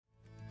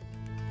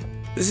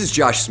This is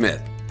Josh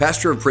Smith,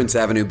 pastor of Prince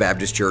Avenue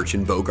Baptist Church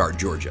in Bogart,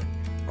 Georgia.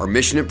 Our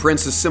mission at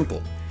Prince is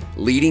simple,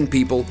 leading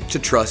people to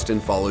trust and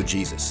follow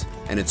Jesus.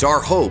 And it's our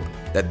hope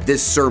that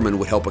this sermon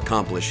would help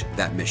accomplish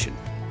that mission.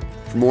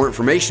 For more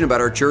information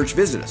about our church,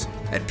 visit us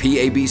at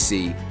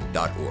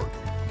pabc.org.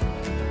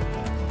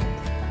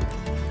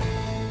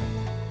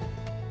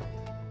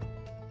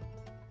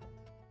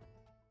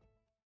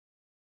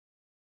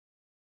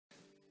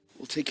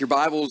 We'll take your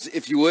Bibles,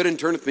 if you would, and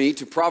turn with me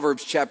to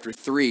Proverbs chapter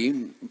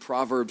 3.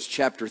 Proverbs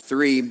chapter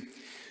 3.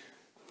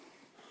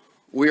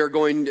 We are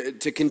going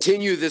to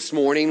continue this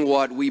morning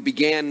what we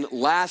began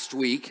last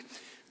week.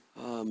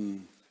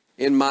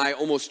 In my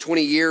almost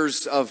 20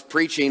 years of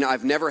preaching,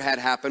 I've never had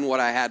happen what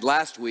I had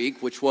last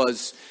week, which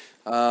was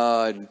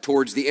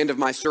towards the end of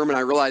my sermon, I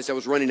realized I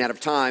was running out of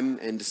time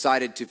and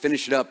decided to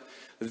finish it up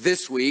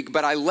this week.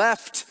 But I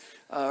left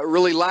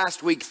really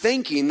last week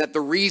thinking that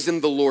the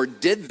reason the Lord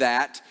did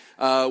that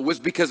was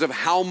because of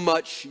how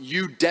much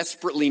you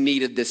desperately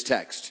needed this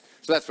text.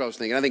 So that's what I was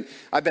thinking.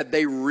 I bet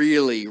they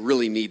really,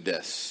 really need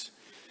this.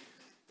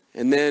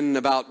 And then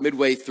about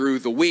midway through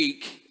the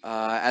week,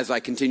 as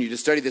I continued to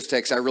study this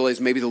text, I realized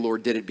maybe the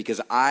Lord did it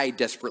because I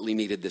desperately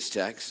needed this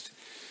text.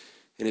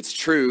 And it's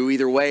true.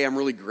 Either way, I'm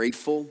really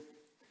grateful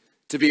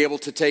to be able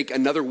to take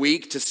another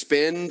week to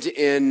spend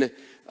in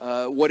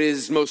what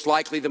is most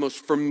likely the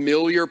most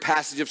familiar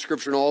passage of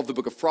Scripture in all of the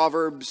book of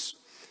Proverbs.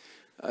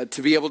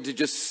 To be able to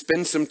just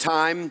spend some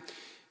time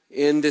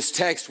in this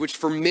text, which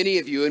for many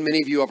of you, and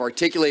many of you have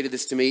articulated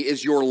this to me,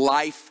 is your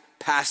life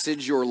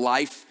passage, your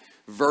life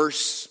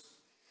verse.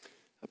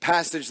 A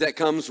passage that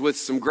comes with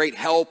some great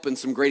help and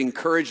some great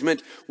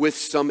encouragement, with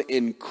some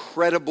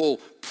incredible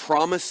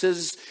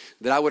promises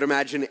that I would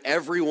imagine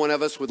every one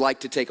of us would like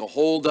to take a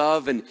hold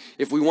of. And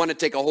if we want to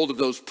take a hold of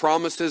those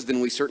promises, then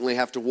we certainly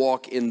have to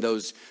walk in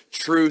those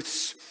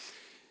truths.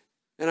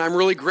 And I'm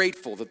really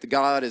grateful that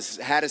God has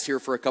had us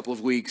here for a couple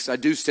of weeks. I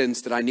do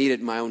sense that I need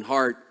it in my own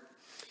heart.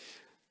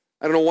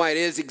 I don't know why it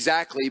is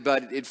exactly,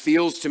 but it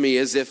feels to me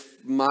as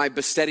if my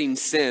besetting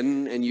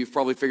sin, and you've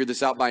probably figured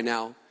this out by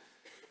now,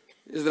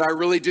 is that I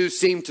really do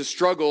seem to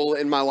struggle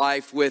in my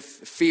life with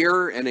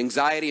fear and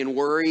anxiety and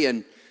worry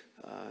and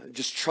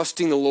just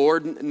trusting the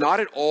Lord. Not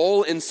at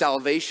all in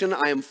salvation.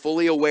 I am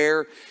fully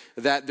aware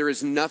that there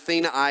is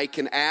nothing I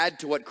can add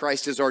to what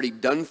Christ has already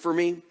done for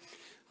me.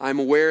 I'm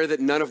aware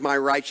that none of my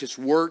righteous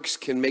works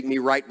can make me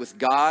right with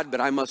God, but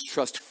I must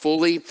trust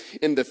fully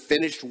in the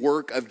finished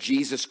work of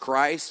Jesus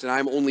Christ, and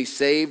I'm only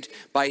saved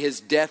by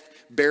his death,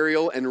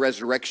 burial, and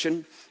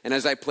resurrection. And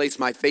as I place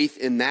my faith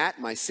in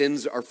that, my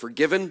sins are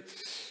forgiven,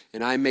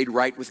 and I'm made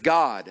right with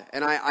God.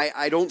 And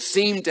I don't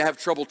seem to have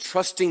trouble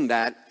trusting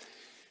that.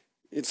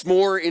 It's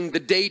more in the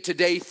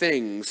day-to-day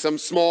things, some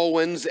small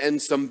ones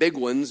and some big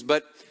ones,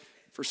 but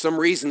for some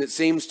reason it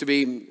seems to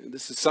be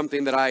this is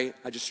something that I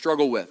just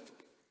struggle with.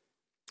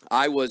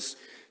 I was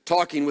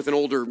talking with an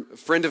older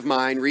friend of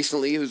mine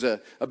recently who's a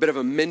bit of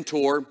a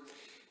mentor,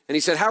 and he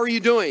said, "How are you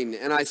doing?"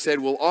 And I said,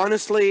 "Well,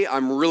 honestly,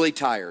 I'm really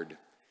tired."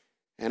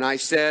 And I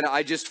said,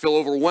 "I just feel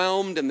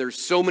overwhelmed, and there's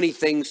so many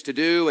things to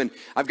do, and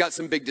I've got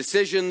some big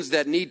decisions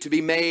that need to be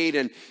made,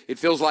 and it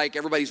feels like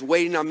everybody's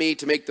waiting on me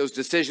to make those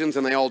decisions,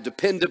 and they all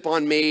depend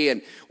upon me,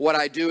 and what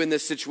I do in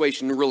this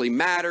situation really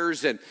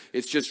matters, and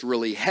it's just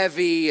really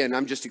heavy," and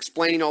I'm just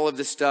explaining all of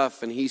this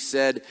stuff. And he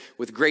said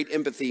with great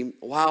empathy,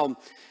 "Wow,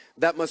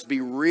 that must be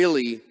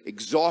really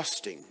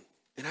exhausting."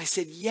 And I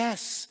said,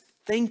 "Yes,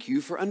 thank you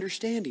for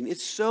understanding.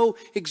 It's so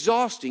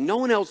exhausting. No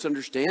one else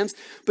understands,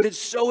 but it's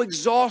so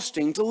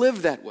exhausting to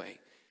live that way."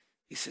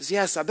 He says,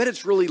 "Yes, I bet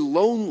it's really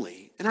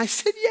lonely." And I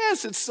said,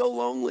 "Yes, it's so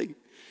lonely.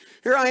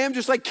 Here I am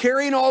just like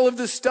carrying all of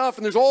this stuff,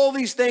 and there's all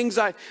these things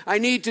I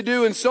need to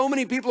do, and so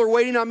many people are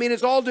waiting on me, and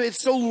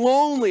it's so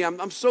lonely.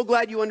 I'm so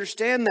glad you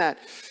understand that."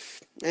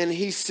 And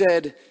he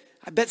said,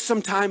 "I bet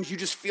sometimes you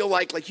just feel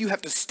like you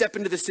have to step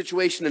into the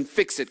situation and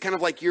fix it, kind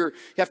of like you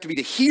have to be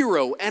the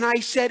hero." And I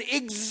said,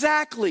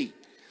 "Exactly.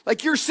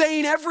 Like you're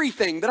saying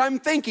everything that I'm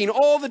thinking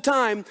all the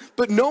time,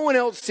 but no one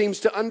else seems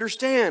to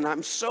understand.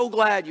 I'm so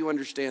glad you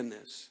understand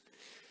this."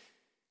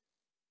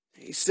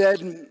 He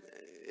said,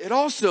 "It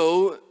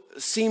also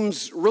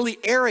seems really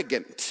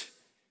arrogant."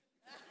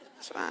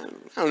 So I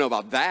don't know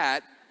about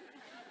that.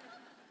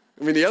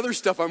 I mean, the other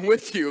stuff, I'm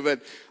with you,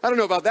 but I don't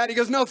know about that. He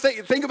goes, "No,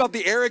 think about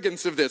the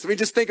arrogance of this. I mean,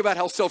 just think about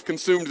how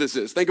self-consumed this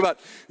is. Think about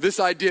this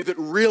idea that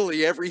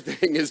really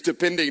everything is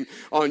depending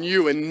on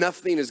you and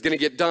nothing is going to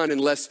get done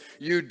unless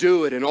you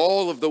do it, and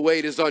all of the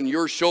weight is on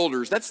your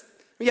shoulders."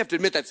 You have to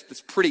admit that's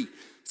pretty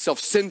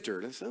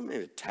self-centered. I said,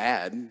 "Maybe a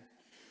tad."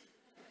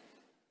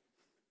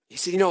 He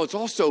said, it's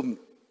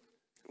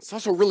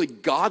also really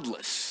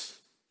godless.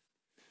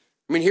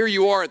 I mean, here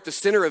you are at the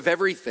center of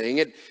everything.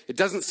 It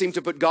doesn't seem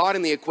to put God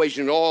in the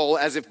equation at all,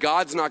 as if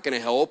God's not going to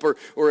help or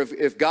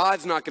if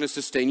God's not going to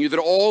sustain you, that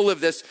all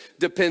of this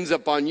depends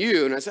upon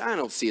you. And I said, "I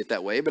don't see it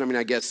that way, but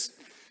I guess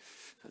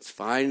that's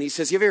fine." And he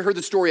says, "You ever heard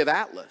the story of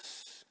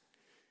Atlas?"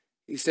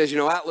 He says,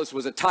 Atlas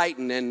was a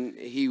Titan, and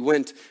he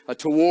went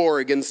to war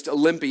against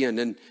Olympian,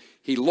 and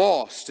he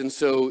lost. And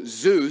so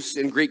Zeus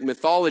in Greek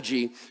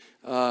mythology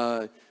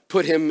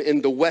put him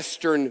in the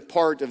western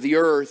part of the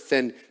earth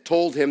and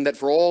told him that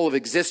for all of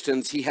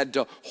existence he had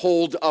to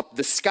hold up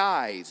the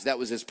skies. That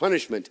was his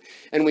punishment.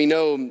 And we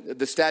know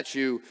the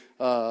statue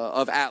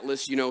of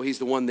Atlas, he's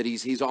the one that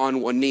he's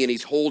on one knee and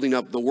he's holding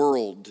up the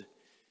world.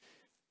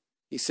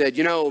 He said,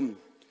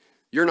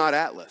 you're not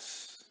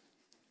Atlas.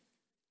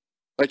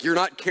 Like, you're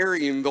not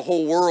carrying the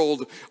whole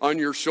world on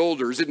your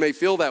shoulders. It may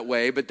feel that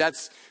way, but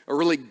that's a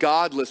really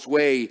godless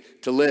way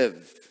to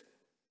live.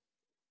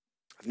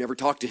 I've never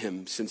talked to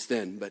him since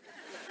then, but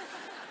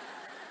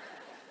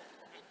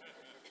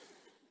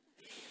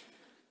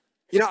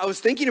I was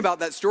thinking about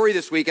that story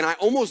this week and I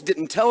almost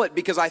didn't tell it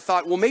because I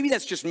thought, well, maybe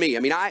that's just me. I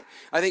mean, I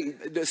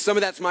think some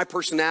of that's my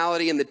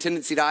personality and the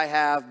tendency that I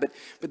have,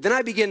 but then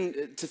I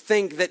begin to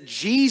think that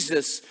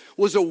Jesus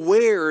was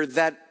aware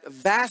that a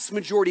vast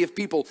majority of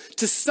people,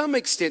 to some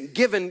extent,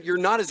 given you're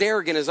not as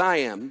arrogant as I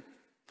am,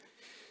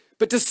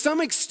 but to some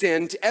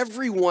extent,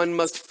 everyone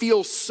must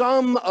feel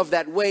some of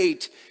that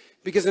weight.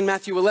 Because in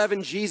Matthew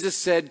 11, Jesus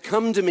said,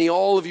 come to me,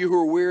 all of you who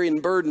are weary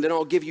and burdened, and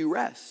I'll give you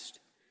rest.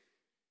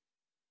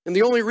 And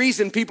the only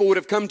reason people would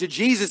have come to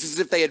Jesus is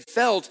if they had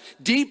felt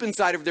deep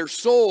inside of their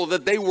soul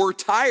that they were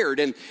tired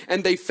and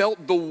they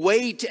felt the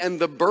weight and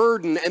the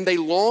burden and they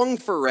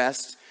longed for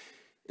rest.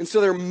 And so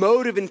their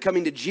motive in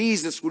coming to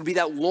Jesus would be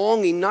that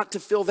longing not to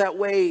feel that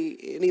way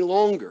any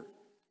longer.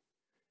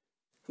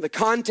 The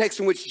context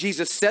in which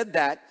Jesus said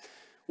that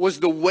was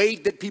the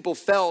weight that people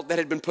felt that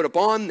had been put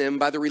upon them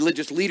by the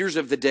religious leaders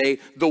of the day,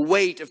 the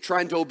weight of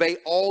trying to obey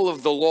all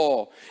of the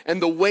law,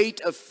 and the weight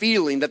of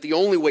feeling that the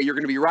only way you're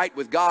going to be right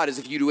with God is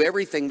if you do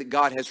everything that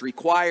God has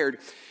required.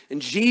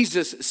 And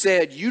Jesus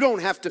said, you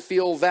don't have to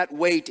feel that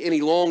weight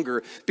any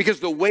longer because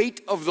the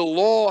weight of the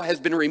law has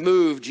been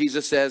removed,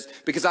 Jesus says,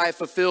 because I have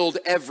fulfilled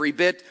every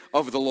bit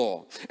of the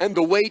law. And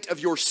the weight of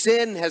your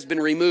sin has been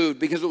removed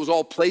because it was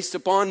all placed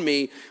upon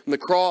me on the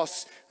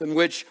cross in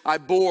which I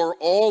bore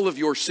all of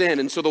your sin.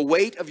 And so the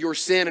weight of your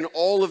sin and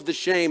all of the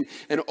shame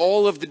and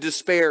all of the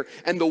despair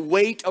and the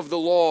weight of the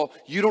law,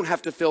 you don't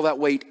have to feel that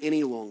weight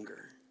any longer.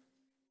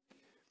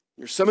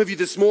 There's some of you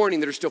this morning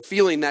that are still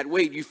feeling that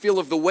weight. You feel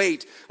of the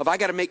weight of, I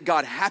got to make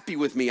God happy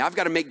with me. I've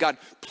got to make God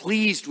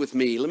pleased with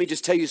me. Let me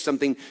just tell you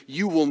something.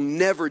 You will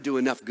never do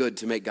enough good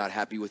to make God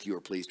happy with you or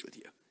pleased with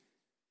you.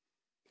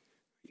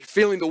 You're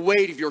feeling the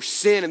weight of your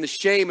sin and the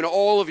shame and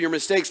all of your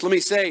mistakes. Let me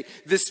say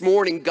this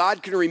morning,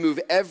 God can remove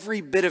every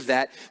bit of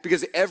that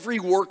because every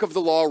work of the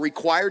law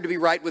required to be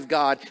right with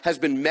God has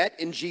been met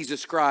in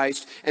Jesus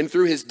Christ. And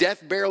through his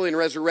death, burial, and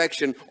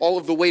resurrection, all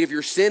of the weight of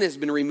your sin has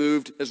been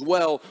removed as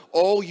well.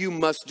 All you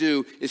must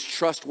do is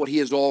trust what he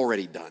has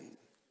already done.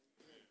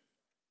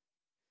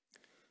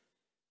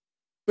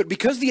 But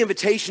because the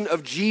invitation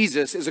of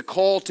Jesus is a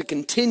call to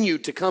continue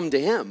to come to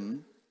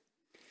him,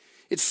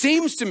 it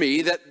seems to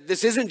me that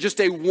this isn't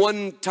just a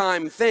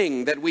one-time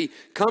thing, that we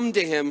come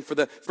to him for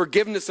the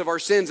forgiveness of our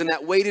sins and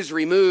that weight is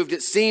removed.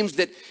 It seems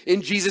that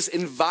in Jesus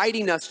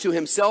inviting us to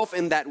himself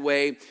in that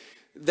way,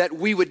 that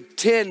we would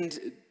tend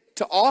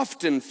to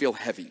often feel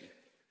heavy.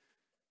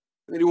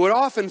 We would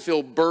often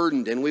feel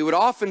burdened and we would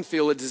often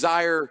feel a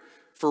desire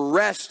for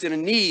rest and a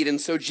need. And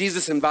so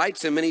Jesus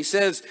invites him and he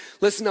says,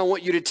 listen, I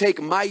want you to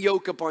take my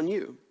yoke upon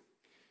you.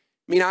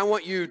 I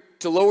want you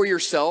to lower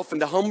yourself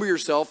and to humble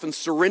yourself and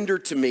surrender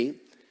to me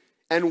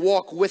and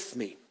walk with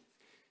me.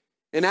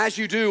 And as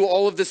you do,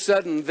 all of a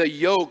sudden, the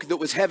yoke that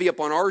was heavy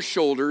upon our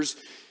shoulders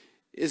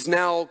is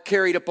now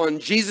carried upon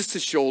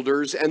Jesus'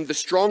 shoulders, and the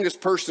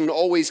strongest person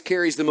always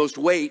carries the most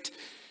weight.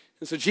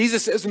 And so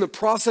Jesus says, in the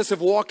process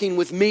of walking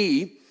with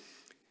me,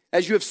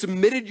 as you have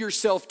submitted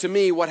yourself to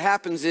me, what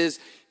happens is,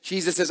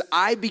 Jesus says,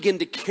 I begin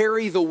to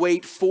carry the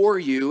weight for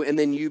you, and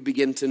then you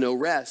begin to know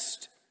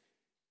rest.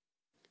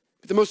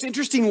 But the most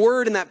interesting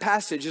word in that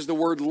passage is the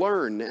word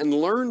learn, and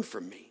learn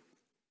from me.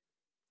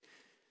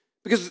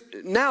 Because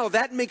now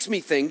that makes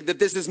me think that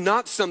this is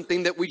not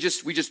something that we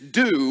just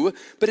do,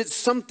 but it's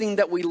something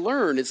that we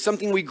learn. It's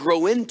something we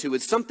grow into.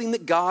 It's something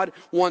that God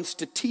wants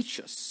to teach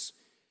us.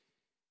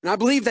 And I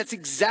believe that's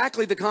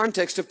exactly the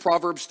context of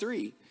Proverbs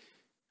 3.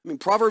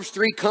 Proverbs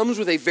 3 comes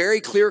with a very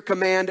clear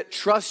command,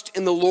 trust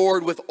in the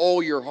Lord with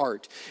all your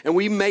heart. And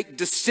we make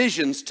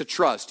decisions to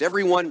trust.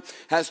 Everyone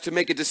has to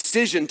make a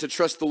decision to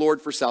trust the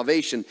Lord for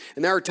salvation.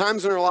 And there are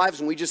times in our lives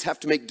when we just have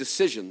to make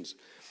decisions.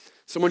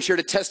 Someone shared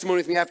a testimony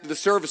with me after the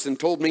service and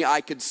told me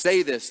I could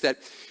say this, that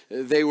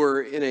they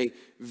were in a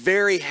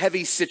very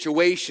heavy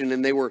situation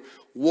and they were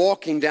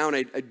walking down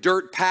a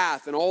dirt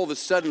path, and all of a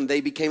sudden they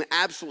became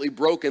absolutely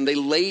broken. They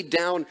laid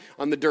down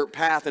on the dirt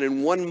path and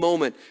in one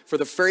moment, for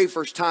the very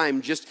first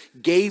time, just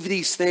gave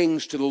these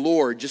things to the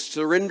Lord, just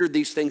surrendered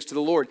these things to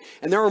the Lord.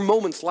 And there are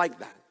moments like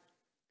that.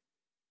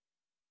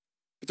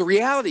 But the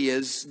reality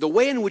is, the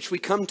way in which we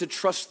come to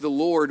trust the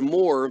Lord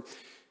more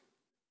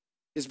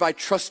is by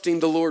trusting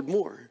the Lord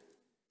more.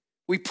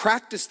 We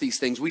practice these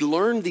things, we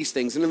learn these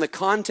things, and in the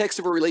context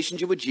of a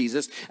relationship with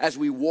Jesus, as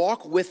we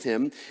walk with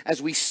him,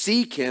 as we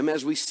seek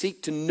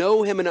to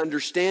know him and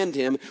understand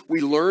him,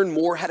 we learn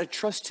more how to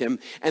trust him.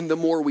 And the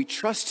more we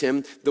trust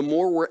him, the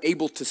more we're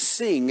able to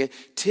sing,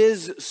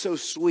 "'Tis so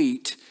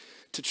sweet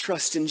to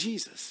trust in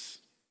Jesus.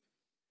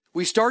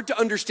 We start to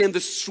understand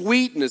the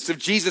sweetness of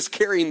Jesus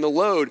carrying the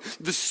load,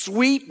 the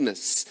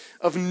sweetness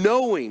of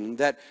knowing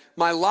that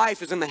my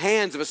life is in the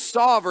hands of a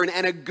sovereign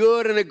and a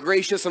good and a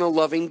gracious and a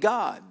loving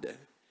God.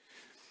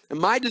 And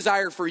my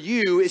desire for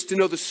you is to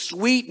know the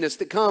sweetness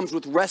that comes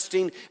with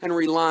resting and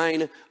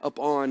relying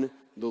upon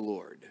the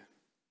Lord.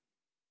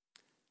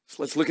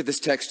 So let's look at this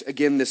text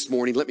again this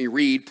morning. Let me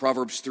read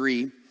Proverbs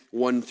 3,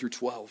 1 through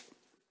 12.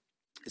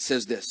 It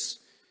says this,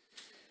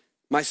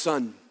 "My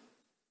son,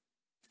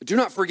 do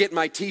not forget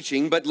my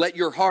teaching, but let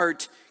your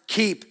heart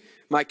keep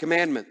my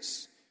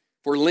commandments.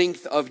 For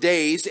length of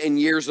days and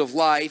years of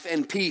life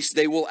and peace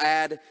they will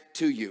add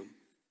to you.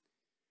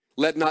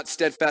 Let not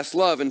steadfast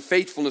love and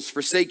faithfulness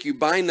forsake you.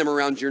 Bind them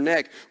around your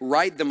neck.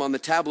 Write them on the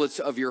tablets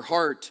of your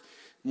heart."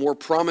 More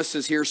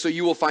promises here. "So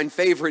you will find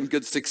favor and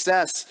good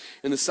success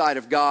in the sight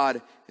of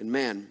God and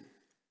man."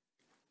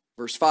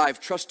 Verse 5,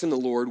 "Trust in the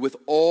Lord with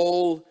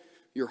all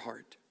your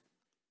heart,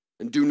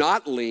 and do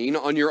not lean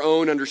on your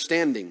own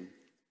understanding.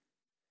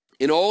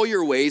 In all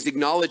your ways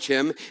acknowledge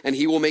him, and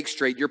he will make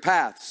straight your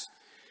paths.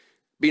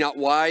 Be not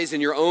wise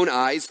in your own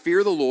eyes.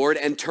 Fear the Lord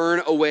and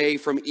turn away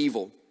from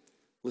evil."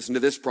 Listen to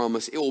this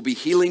promise. "It will be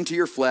healing to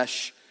your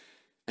flesh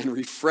and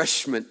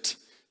refreshment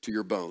to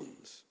your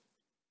bones.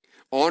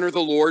 Honor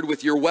the Lord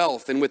with your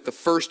wealth and with the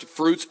first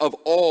fruits of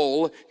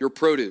all your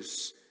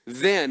produce.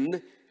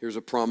 Then," here's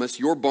a promise,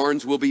 "your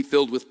barns will be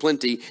filled with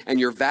plenty, and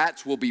your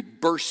vats will be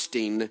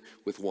bursting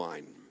with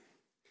wine.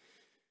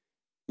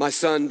 My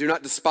son, do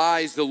not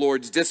despise the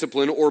Lord's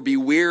discipline or be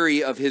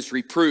weary of his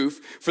reproof,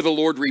 for the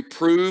Lord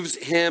reproves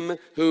him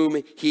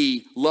whom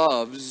he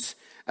loves,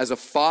 as a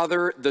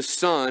father the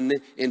son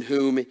in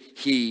whom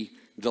he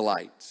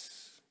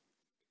delights."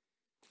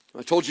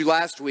 I told you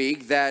last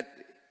week that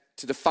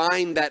to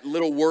define that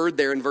little word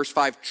there in verse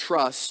 5,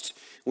 trust,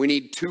 we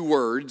need two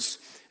words,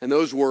 and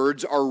those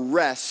words are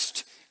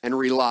rest and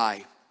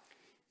rely.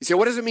 You say,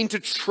 what does it mean to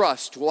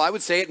trust? Well, I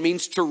would say it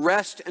means to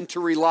rest and to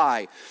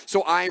rely.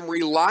 So I am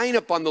relying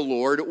upon the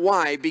Lord.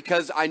 Why?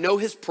 Because I know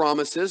his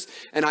promises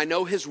and I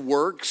know his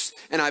works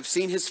and I've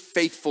seen his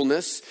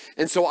faithfulness.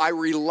 And so I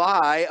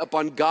rely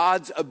upon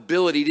God's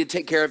ability to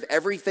take care of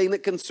everything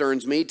that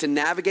concerns me, to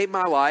navigate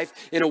my life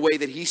in a way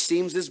that he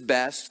seems is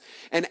best.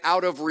 And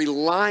out of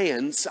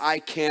reliance, I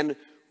can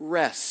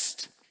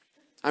rest.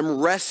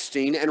 I'm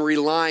resting and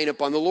relying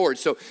upon the Lord.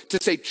 So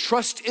to say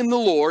trust in the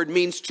Lord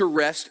means to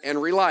rest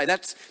and rely.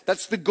 That's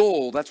the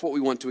goal. That's what we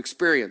want to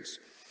experience.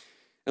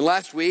 And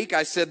last week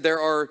I said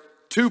there are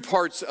two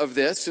parts of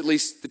this, at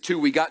least the two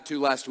we got to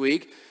last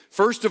week.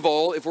 First of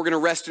all, if we're going to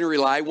rest and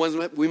rely,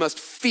 we must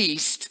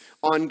feast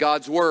on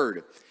God's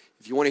word.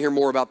 If you want to hear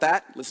more about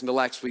that, listen to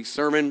last week's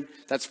sermon.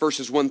 That's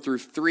verses 1 through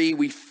 3.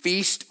 We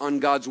feast on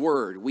God's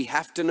word. We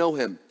have to know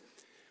him.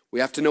 We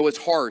have to know his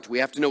heart. We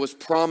have to know his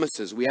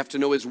promises. We have to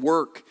know his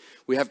work.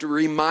 We have to be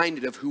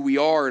reminded of who we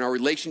are and our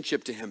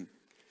relationship to him.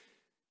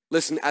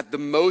 Listen, at the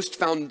most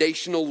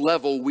foundational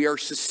level, we are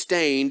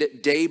sustained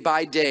day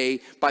by day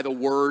by the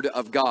word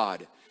of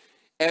God.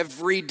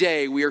 Every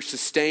day we are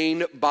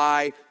sustained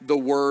by the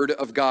word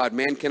of God.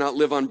 Man cannot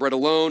live on bread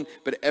alone,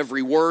 but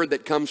every word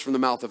that comes from the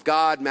mouth of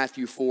God.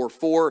 Matthew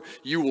 4:4,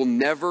 you will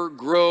never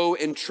grow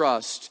in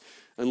trust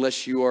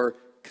unless you are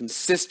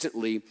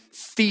consistently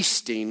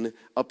feasting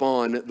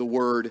upon the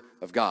word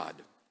of God.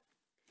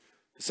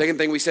 The second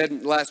thing we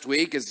said last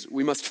week is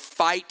we must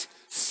fight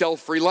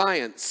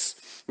self-reliance.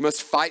 We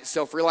must fight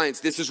self-reliance.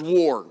 This is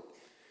war.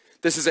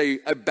 This is a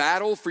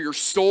battle for your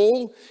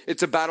soul.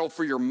 It's a battle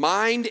for your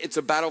mind. It's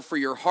a battle for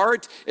your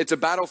heart. It's a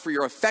battle for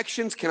your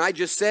affections. Can I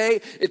just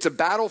say it's a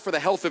battle for the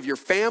health of your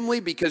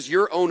family, because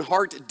your own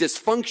heart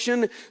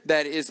dysfunction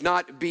that is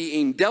not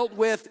being dealt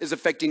with is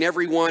affecting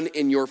everyone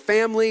in your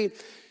family.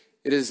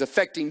 It is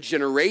affecting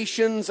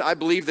generations. I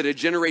believe that a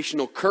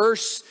generational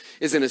curse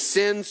is, in a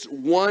sense,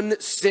 one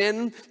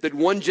sin that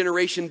one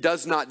generation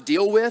does not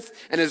deal with.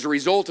 And as a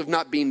result of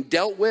not being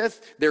dealt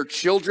with, their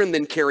children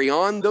then carry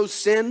on those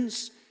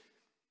sins.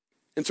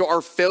 And so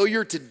our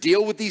failure to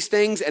deal with these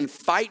things and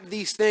fight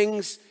these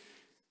things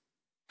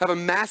have a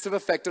massive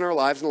effect on our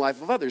lives and the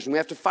life of others. And we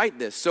have to fight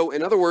this. So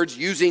in other words,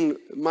 using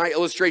my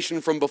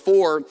illustration from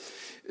before,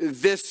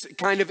 this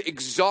kind of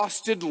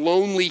exhausted,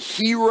 lonely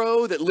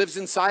hero that lives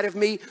inside of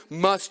me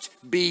must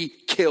be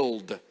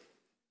killed.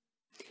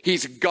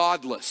 He's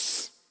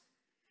godless.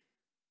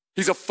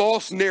 He's a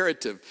false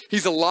narrative.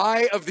 He's a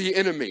lie of the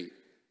enemy.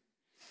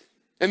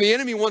 And the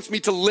enemy wants me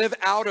to live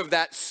out of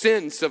that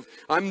sense of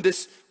I'm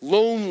this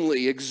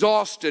lonely,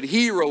 exhausted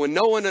hero and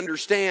no one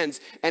understands.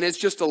 And it's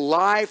just a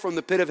lie from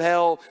the pit of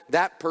hell.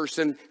 That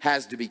person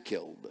has to be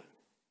killed.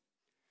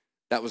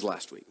 That was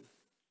last week.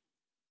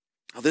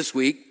 Now this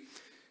week,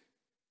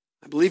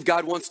 I believe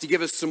God wants to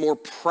give us some more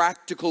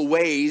practical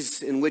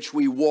ways in which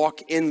we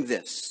walk in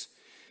this.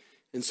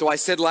 And so I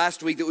said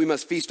last week that we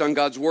must feast on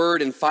God's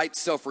word and fight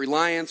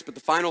self-reliance. But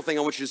the final thing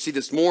I want you to see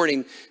this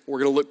morning, we're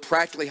going to look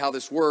practically how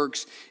this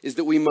works, is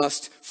that we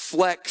must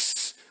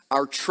flex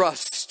our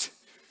trust.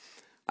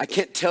 I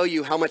can't tell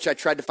you how much I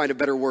tried to find a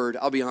better word.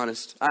 I'll be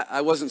honest. I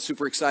wasn't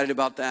super excited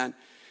about that.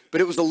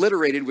 but it was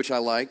alliterated, which I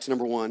liked,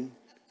 number one.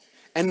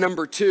 And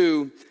number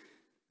two,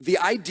 the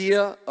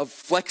idea of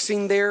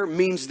flexing there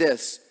means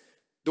this.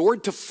 The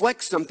word to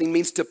flex something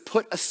means to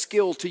put a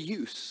skill to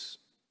use.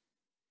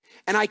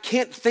 And I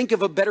can't think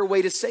of a better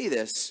way to say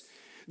this.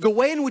 The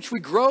way in which we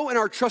grow in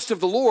our trust of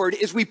the Lord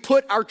is we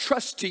put our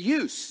trust to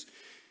use.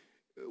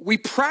 We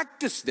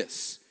practice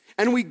this,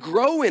 and we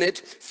grow in it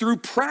through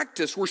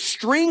practice. We're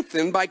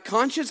strengthened by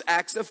conscious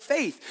acts of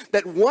faith.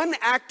 That one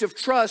act of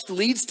trust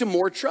leads to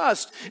more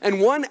trust,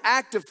 and one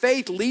act of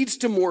faith leads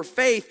to more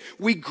faith.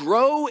 We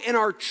grow in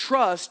our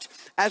trust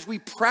as we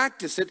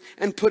practice it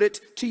and put it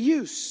to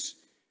use.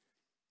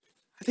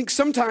 I think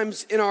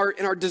sometimes in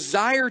our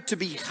desire to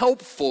be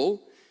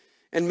helpful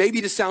and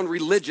maybe to sound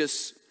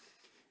religious,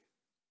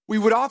 we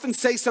would often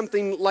say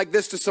something like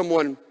this to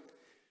someone: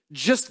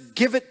 just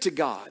give it to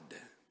God.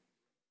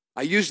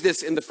 I used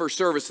this in the first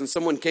service, and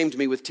someone came to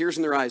me with tears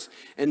in their eyes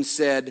and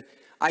said,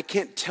 I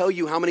can't tell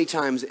you how many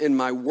times in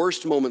my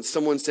worst moments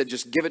someone said,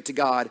 just give it to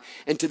God.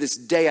 And to this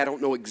day, I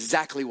don't know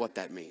exactly what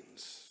that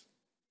means.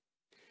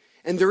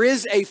 And there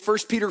is a 1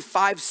 Peter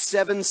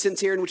 5:7 sense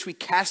here in which we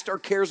cast our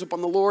cares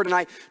upon the Lord. And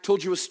I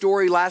told you a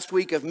story last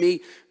week of me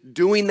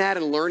doing that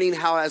and learning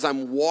how, as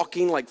I'm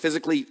walking, like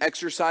physically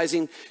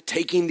exercising,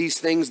 taking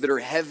these things that are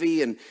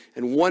heavy and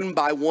one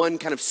by one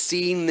kind of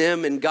seeing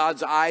them in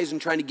God's eyes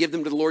and trying to give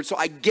them to the Lord. So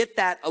I get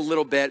that a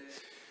little bit.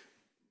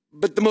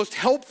 But the most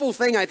helpful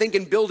thing, I think,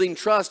 in building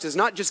trust is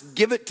not just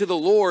give it to the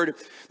Lord.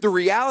 The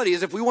reality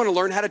is, if we want to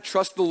learn how to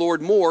trust the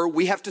Lord more,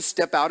 we have to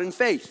step out in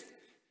faith.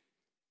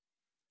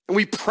 And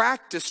we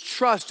practice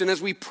trust, and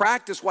as we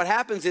practice, what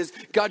happens is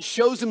God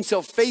shows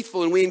himself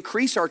faithful and we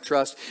increase our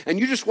trust. And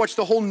you just watch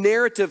the whole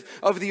narrative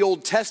of the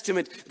Old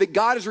Testament, that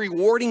God is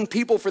rewarding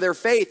people for their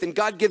faith, and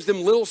God gives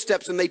them little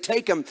steps and they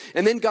take them,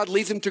 and then God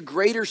leads them to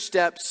greater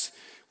steps.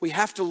 We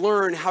have to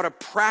learn how to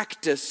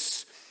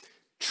practice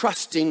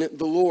trusting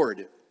the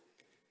Lord.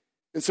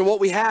 And so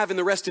what we have in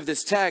the rest of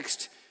this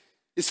text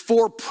is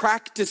 4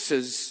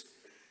 practices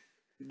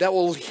that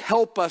will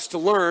help us to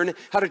learn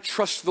how to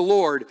trust the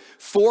Lord.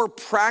 4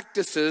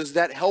 practices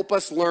that help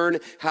us learn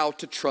how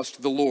to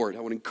trust the Lord. I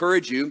want to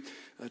encourage you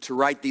to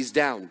write these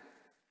down.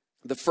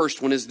 The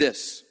first one is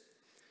this.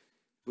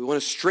 We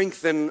want to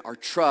strengthen our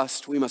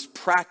trust. We must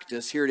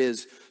practice, here it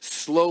is,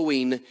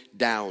 slowing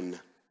down.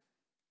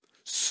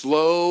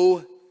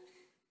 Slow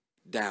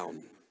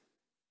down.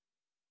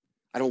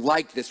 I don't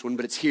like this one,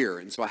 but it's here,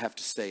 and so I have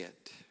to say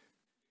it.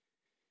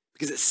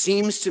 Because it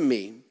seems to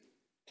me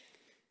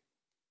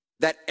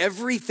that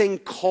everything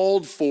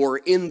called for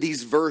in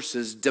these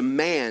verses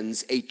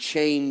demands a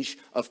change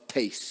of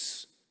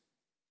pace.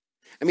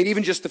 I mean,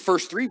 even just the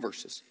first 3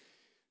 verses.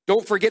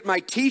 Don't forget my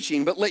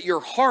teaching, but let your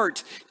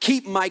heart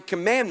keep my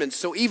commandments.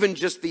 So even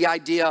just the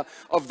idea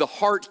of the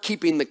heart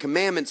keeping the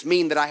commandments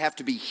mean that I have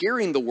to be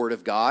hearing the word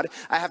of God.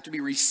 I have to be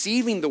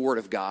receiving the word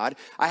of God.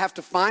 I have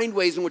to find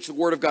ways in which the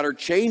word of God are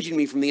changing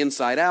me from the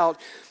inside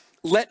out.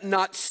 Let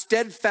not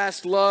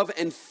steadfast love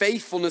and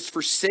faithfulness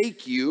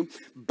forsake you.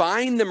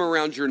 Bind them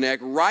around your neck.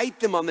 Write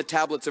them on the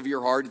tablets of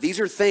your heart.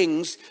 These are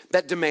things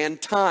that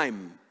demand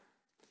time.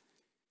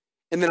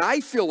 And then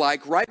I feel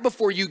like right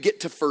before you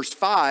get to verse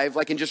 5,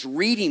 like in just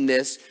reading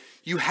this,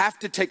 you have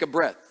to take a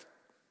breath.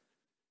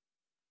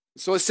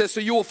 So it says,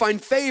 so you will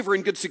find favor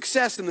and good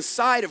success in the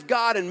sight of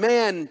God and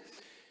man.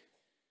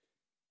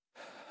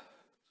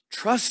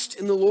 Trust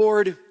in the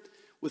Lord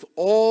with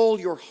all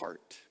your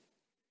heart.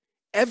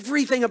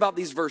 Everything about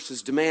these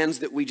verses demands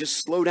that we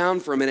just slow down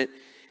for a minute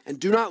and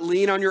do not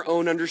lean on your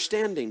own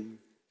understanding.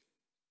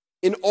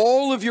 In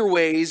all of your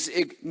ways,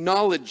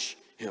 acknowledge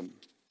him.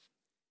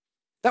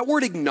 That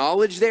word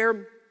acknowledge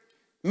there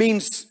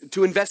means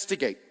to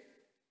investigate.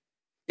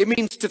 It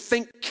means to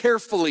think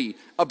carefully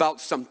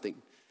about something.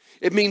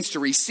 It means to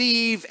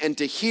receive and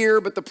to hear,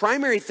 but the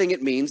primary thing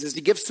it means is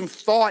to give some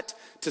thought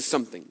to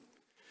something.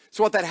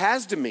 So what that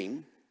has to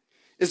mean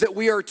is that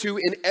we are to,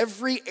 in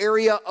every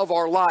area of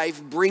our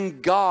life,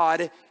 bring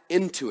God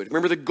into it.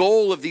 Remember, the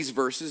goal of these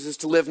verses is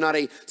to live not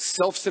a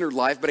self-centered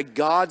life, but a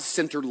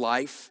God-centered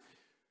life.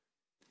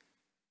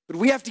 But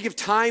we have to give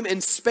time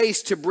and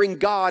space to bring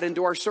God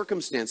into our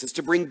circumstances,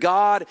 to bring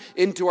God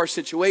into our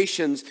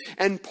situations.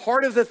 And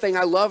part of the thing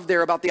I love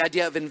there about the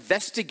idea of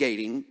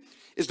investigating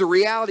is the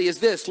reality is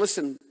this.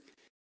 Listen,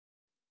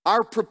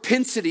 our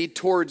propensity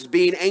towards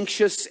being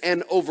anxious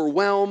and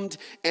overwhelmed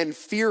and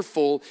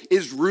fearful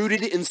is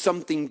rooted in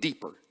something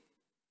deeper.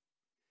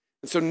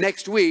 And so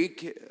next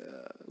week,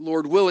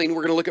 Lord willing,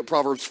 we're going to look at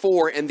Proverbs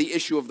 4 and the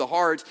issue of the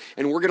heart,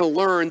 and we're going to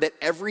learn that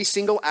every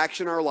single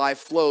action in our life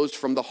flows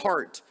from the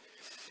heart.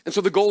 And so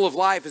the goal of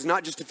life is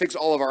not just to fix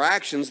all of our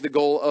actions. The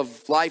goal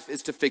of life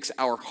is to fix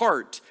our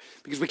heart.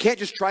 Because we can't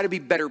just try to be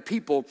better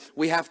people.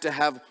 We have to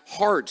have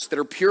hearts that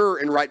are pure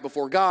and right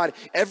before God.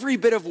 Every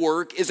bit of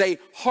work is a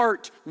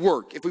heart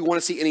work if we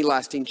want to see any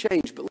lasting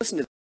change. But listen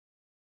to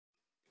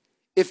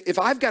this. If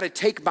I've got to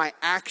take my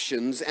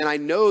actions and I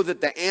know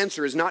that the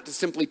answer is not to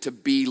simply to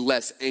be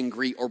less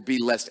angry or be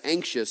less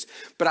anxious,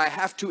 but I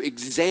have to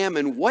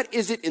examine what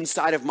is it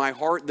inside of my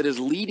heart that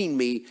is leading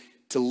me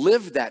to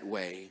live that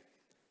way,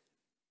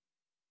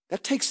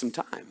 That takes some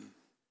time.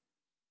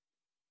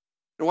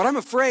 And what I'm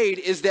afraid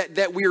is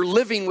that we are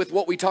living with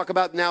what we talk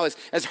about now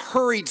as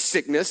hurried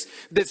sickness,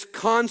 this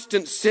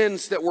constant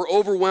sense that we're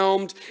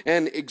overwhelmed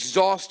and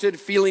exhausted,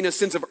 feeling a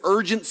sense of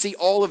urgency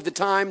all of the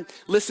time.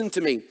 Listen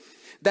to me.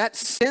 That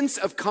sense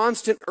of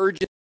constant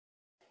urgency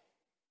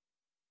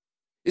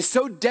is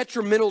so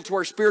detrimental to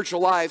our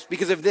spiritual lives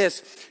because of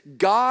this.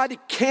 God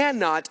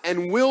cannot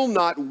and will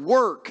not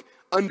work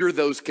under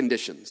those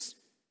conditions.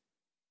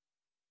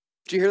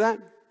 Did you hear that?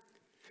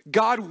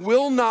 God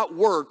will not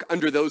work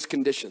under those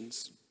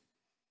conditions.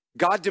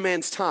 God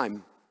demands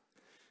time.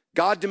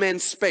 God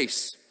demands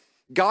space.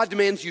 God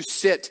demands you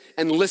sit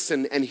and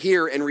listen and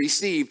hear and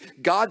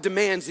receive. God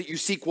demands that you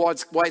seek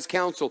wise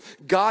counsel.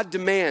 God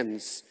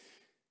demands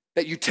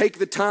that you take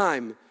the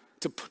time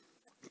to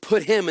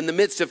put him in the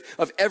midst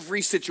of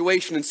every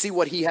situation and see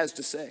what he has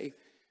to say.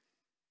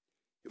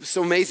 It was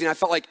so amazing. I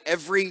felt like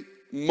every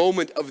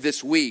moment of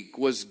this week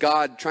was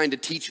God trying to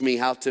teach me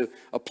how to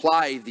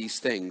apply these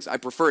things. I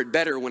prefer it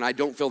better when I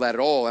don't feel that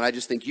at all and I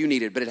just think you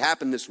need it, but it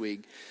happened this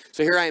week.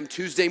 So here I am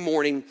Tuesday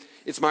morning.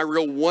 It's my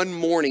real one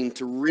morning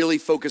to really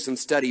focus and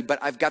study, but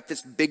I've got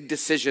this big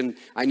decision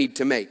I need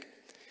to make.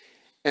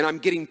 And I'm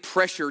getting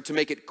pressure to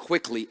make it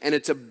quickly, and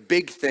it's a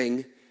big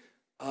thing.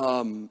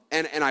 And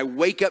I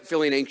wake up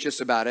feeling anxious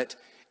about it,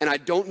 and I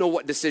don't know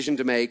what decision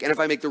to make. And if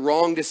I make the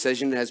wrong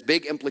decision, it has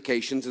big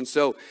implications. And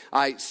so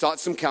I sought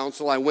some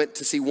counsel. I went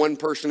to see one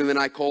person, and then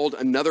I called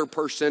another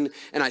person,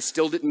 and I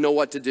still didn't know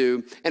what to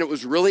do. And it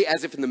was really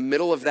as if in the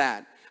middle of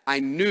that,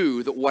 I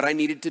knew that what I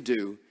needed to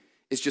do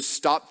is just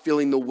stop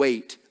feeling the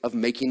weight of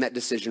making that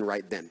decision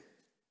right then.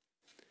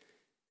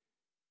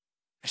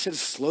 I said,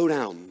 slow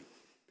down.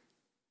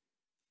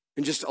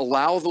 And just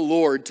allow the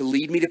Lord to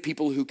lead me to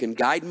people who can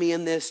guide me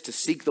in this, to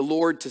seek the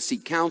Lord, to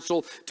seek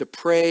counsel, to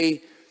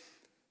pray.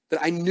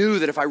 That I knew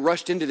that if I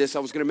rushed into this, I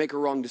was going to make a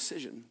wrong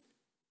decision.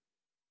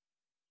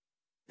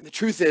 And the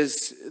truth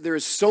is, there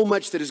is so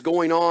much that is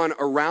going on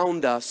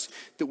around us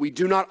that we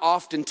do not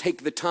often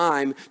take the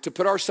time to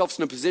put ourselves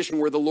in a position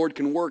where the Lord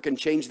can work and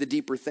change the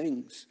deeper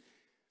things.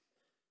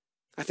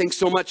 I think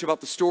so much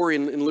about the story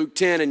in Luke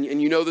 10,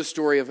 and you know the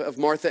story of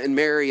Martha and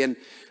Mary, and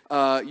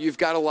you've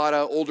got a lot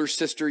of older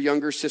sister,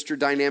 younger sister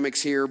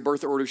dynamics here,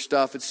 birth order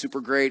stuff. It's super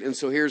great. And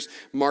so here's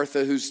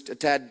Martha, who's a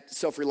tad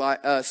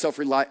self-righteous,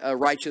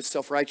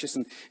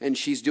 and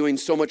she's doing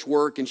so much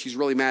work, and she's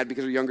really mad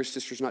because her younger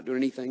sister's not doing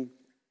anything.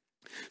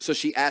 So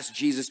she asked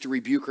Jesus to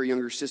rebuke her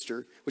younger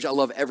sister, which I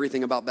love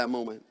everything about that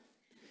moment.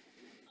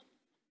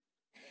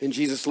 And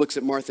Jesus looks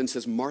at Martha and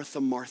says, Martha,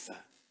 Martha.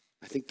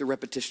 I think the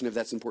repetition of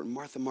that's important.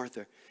 Martha,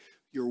 Martha,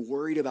 you're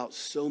worried about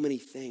so many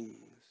things.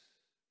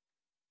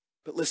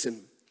 But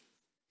listen,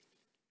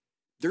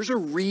 there's a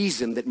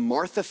reason that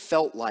Martha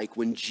felt like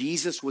when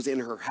Jesus was in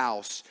her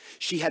house,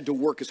 she had to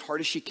work as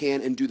hard as she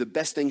can and do the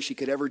best thing she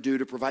could ever do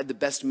to provide the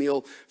best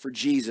meal for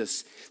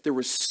Jesus. There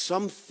was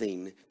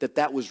something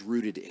that was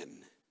rooted in.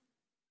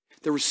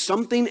 There was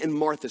something in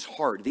Martha's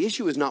heart. The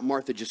issue is not,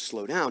 Martha, just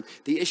slow down.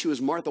 The issue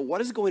is, Martha, what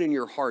is going in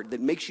your heart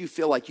that makes you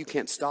feel like you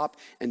can't stop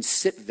and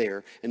sit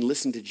there and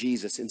listen to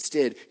Jesus?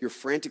 Instead, you're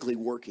frantically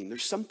working.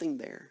 There's something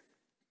there.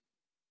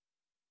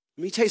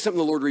 Let me tell you something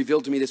the Lord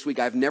revealed to me this week.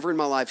 I've never in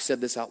my life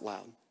said this out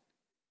loud.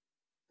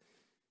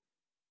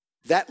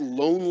 That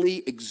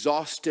lonely,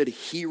 exhausted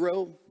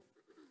hero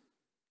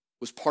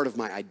was part of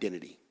my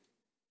identity.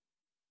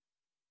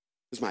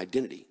 It was my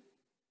identity.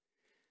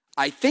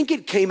 I think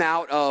it came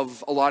out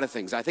of a lot of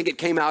things. I think it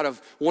came out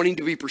of wanting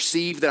to be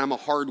perceived that I'm a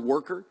hard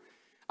worker.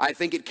 I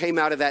think it came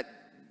out of that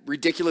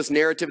ridiculous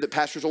narrative that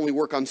pastors only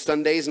work on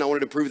Sundays, and I wanted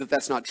to prove that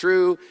that's not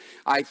true.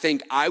 I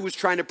think I was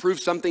trying to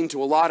prove something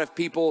to a lot of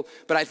people,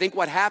 but I think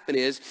what happened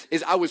is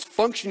I was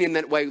functioning in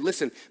that way,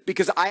 listen,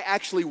 because I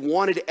actually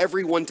wanted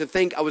everyone to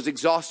think I was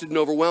exhausted and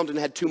overwhelmed and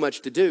had too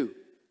much to do.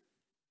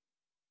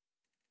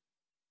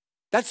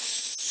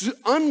 That's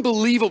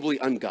unbelievably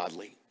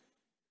ungodly.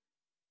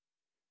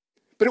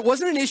 But it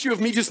wasn't an issue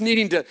of me just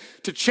needing to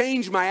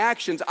change my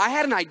actions. I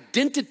had an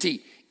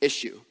identity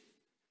issue.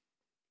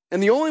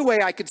 And the only way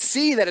I could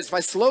see that is if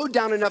I slowed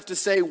down enough to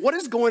say, what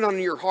is going on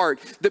in your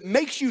heart that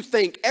makes you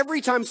think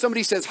every time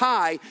somebody says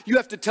hi, you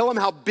have to tell them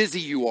how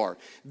busy you are?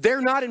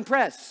 They're not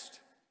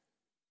impressed.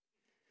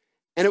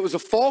 And it was a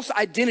false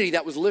identity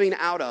that was living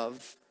out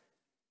of,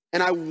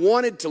 and I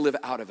wanted to live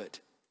out of it.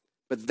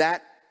 But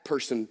that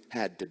person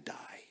had to die.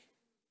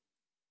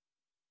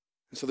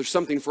 And so there's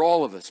something for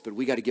all of us, but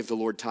we got to give the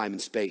Lord time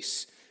and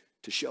space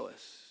to show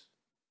us.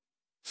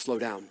 Slow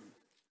down.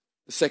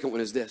 The second one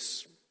is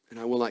this, and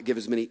I will not get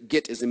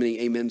as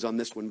many amens on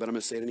this one, but I'm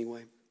going to say it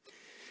anyway.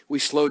 We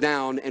slow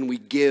down and we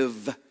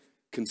give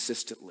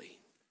consistently.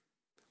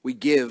 We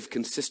give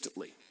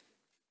consistently.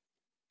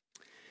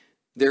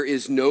 There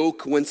is no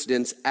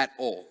coincidence at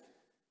all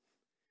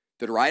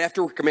that right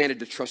after we're commanded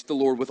to trust the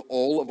Lord with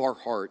all of our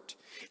heart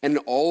and in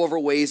all of our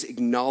ways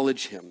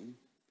acknowledge him,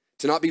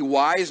 to not be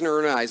wise in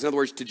our own eyes. In other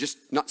words, to just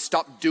not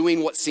stop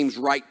doing what seems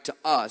right to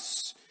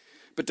us,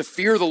 but to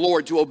fear the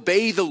Lord, to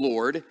obey the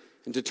Lord,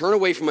 and to turn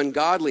away from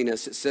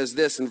ungodliness. It says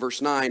this in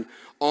verse 9,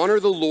 honor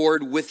the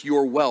Lord with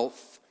your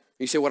wealth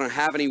You say, well, I don't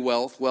have any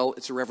wealth. Well,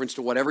 it's a reference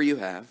to whatever you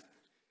have.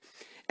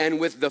 And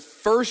with the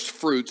first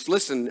fruits,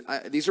 listen,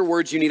 these are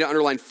words you need to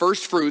underline.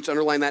 First fruits,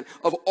 underline that,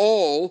 of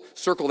all,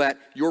 circle that,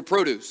 your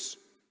produce.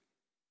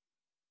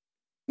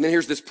 And then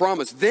here's this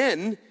promise.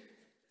 Then,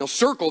 now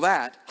circle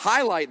that,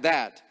 highlight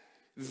that.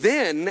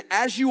 Then,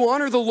 as you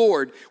honor the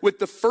Lord with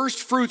the first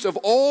fruits of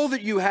all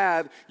that you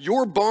have,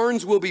 your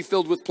barns will be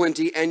filled with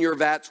plenty and your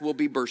vats will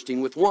be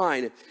bursting with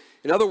wine.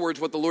 In other words,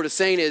 what the Lord is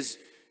saying is,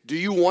 do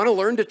you want to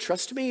learn to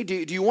trust me? Do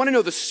you want to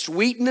know the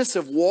sweetness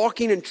of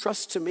walking in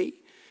trust to me?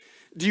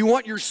 Do you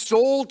want your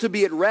soul to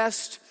be at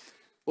rest?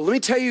 Well, let me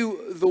tell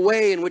you the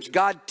way in which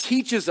God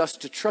teaches us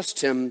to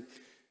trust him: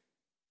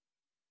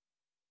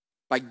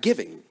 by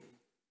giving.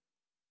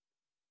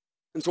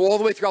 And so all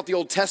the way throughout the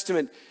Old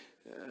Testament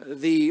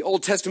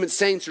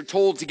saints are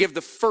told to give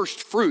the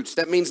first fruits.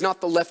 That means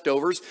not the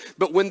leftovers,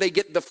 but when they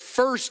get the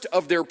first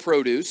of their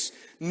produce,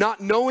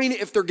 not knowing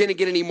if they're going to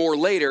get any more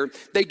later,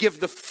 they give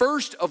the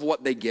first of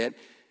what they get.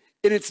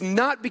 And it's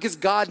not because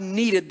God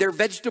needed their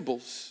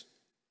vegetables.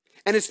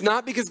 And it's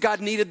not because God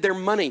needed their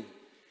money.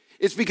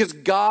 It's because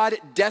God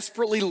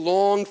desperately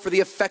longed for the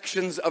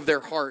affections of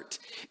their heart.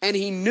 And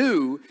he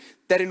knew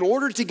that in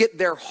order to get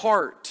their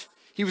heart,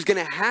 he was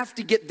going to have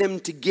to get them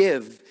to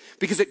give,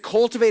 because it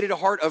cultivated a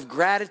heart of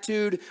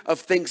gratitude, of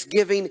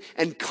thanksgiving,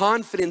 and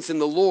confidence in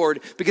the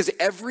Lord, because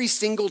every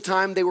single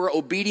time they were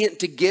obedient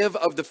to give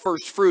of the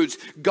first fruits,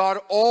 God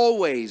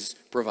always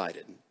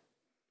provided.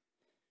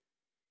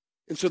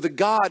 And so the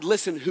God,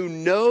 listen, who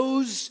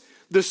knows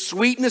the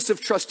sweetness of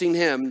trusting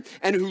him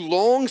and who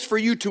longs for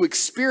you to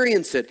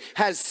experience it,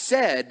 has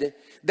said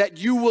that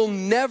you will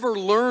never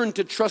learn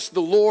to trust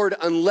the Lord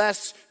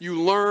unless you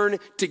learn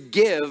to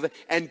give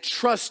and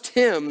trust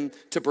him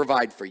to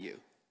provide for you.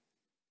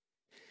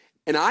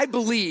 And I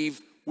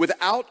believe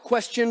without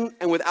question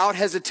and without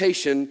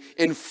hesitation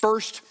in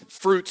first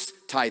fruits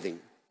tithing.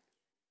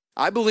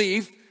 I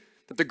believe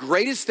that the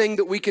greatest thing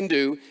that we can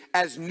do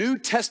as New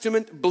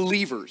Testament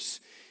believers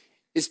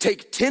is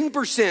take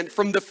 10%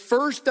 from the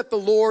first that the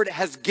Lord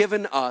has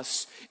given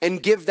us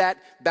and give that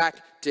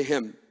back to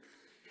him.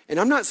 And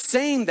I'm not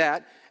saying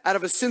that out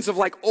of a sense of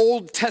like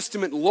Old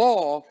Testament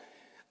law.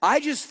 I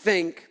just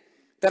think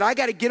that I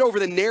got to get over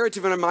the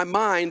narrative in my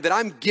mind that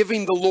I'm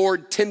giving the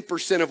Lord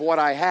 10% of what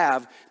I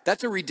have.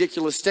 That's a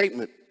ridiculous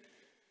statement.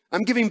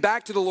 I'm giving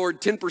back to the Lord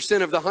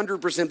 10% of the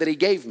 100% that he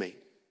gave me.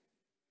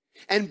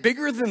 And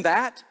bigger than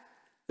that,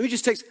 let me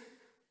just take,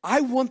 I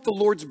want the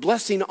Lord's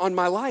blessing on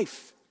my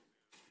life.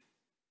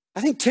 I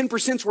think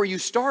 10% is where you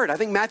start. I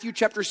think Matthew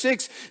chapter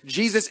 6,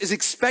 Jesus is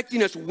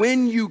expecting us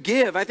when you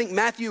give. I think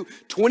Matthew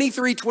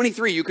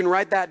 23:23, you can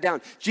write that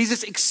down.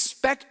 Jesus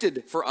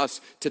expected for us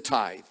to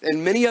tithe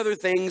and many other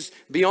things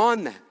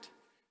beyond that.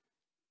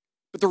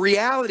 But the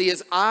reality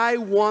is I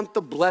want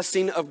the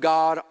blessing of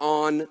God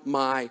on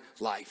my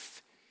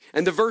life.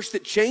 And the verse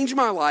that changed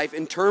my life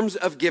in terms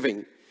of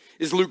giving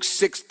is Luke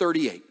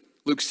 6:38.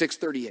 Luke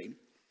 6:38.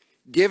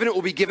 Give and it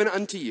will be given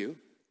unto you.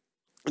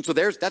 And so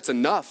that's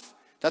enough.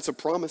 That's a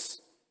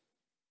promise.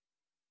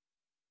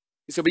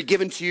 It shall be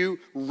given to you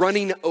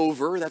running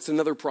over. That's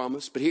another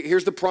promise. But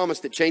here's the promise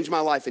that changed my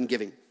life in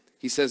giving.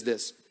 He says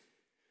this: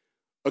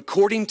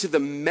 according to the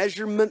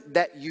measurement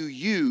that you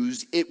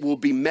use, it will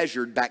be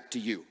measured back to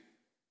you.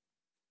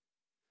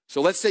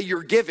 So let's say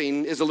your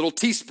giving is a little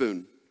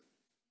teaspoon,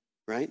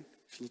 right?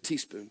 It's a little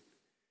teaspoon.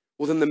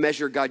 Well, then the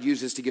measure God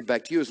uses to give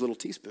back to you is a little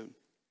teaspoon.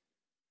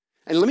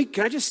 And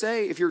can I just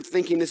say, if you're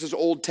thinking this is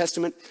Old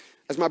Testament,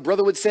 as my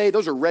brother would say,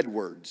 those are red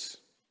words.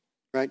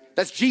 Right?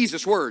 That's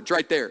Jesus' words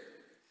right there.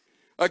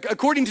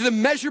 According to the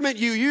measurement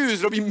you use,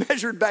 it'll be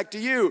measured back to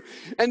you.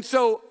 And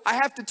so I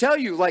have to tell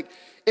you, like,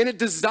 in a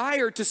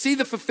desire to see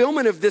the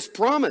fulfillment of this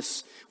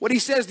promise, what he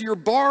says, your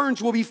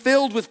barns will be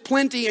filled with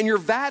plenty and your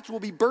vats will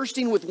be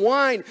bursting with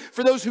wine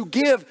for those who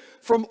give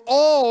from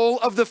all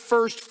of the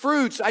first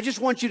fruits. I just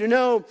want you to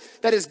know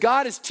that as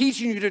God is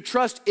teaching you to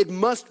trust, it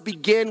must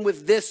begin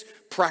with this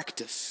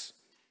practice.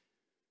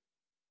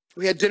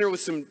 We had dinner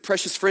with some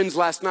precious friends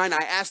last night.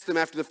 I asked them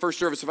after the first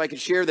service if I could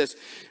share this.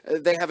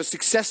 They have a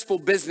successful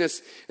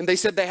business, and they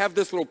said they have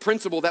this little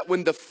principle that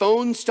when the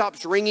phone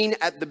stops ringing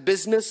at the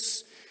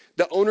business,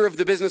 the owner of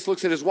the business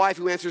looks at his wife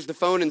who answers the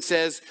phone and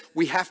says,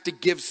 we have to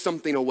give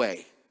something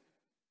away.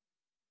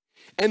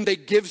 And they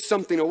give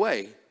something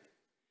away.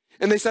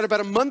 And they said about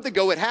a month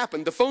ago it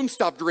happened. The phone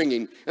stopped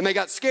ringing, and they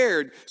got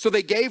scared. So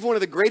they gave one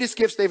of the greatest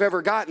gifts they've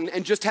ever gotten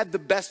and just had the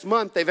best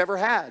month they've ever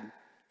had.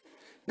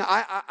 Now,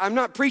 I'm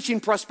not preaching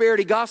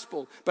prosperity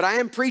gospel, but I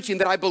am preaching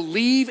that I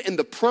believe in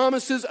the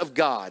promises of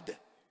God.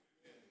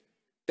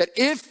 That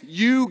if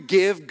you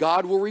give,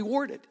 God will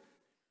reward it.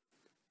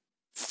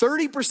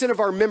 30% of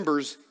our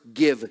members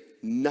give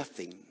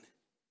nothing.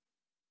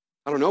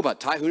 I don't know about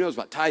tithing. Who knows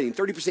about tithing?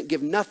 30%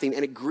 give nothing,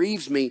 and it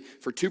grieves me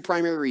for two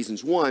primary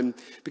reasons. One,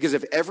 because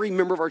if every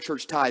member of our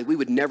church tithed, we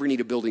would never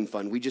need a building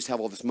fund. We just have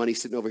all this money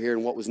sitting over here,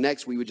 and what was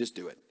next, we would just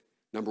do it.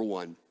 Number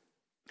one.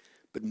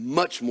 But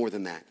much more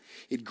than that,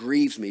 it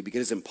grieves me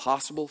because it's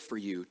impossible for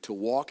you to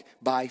walk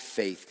by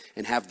faith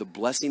and have the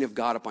blessing of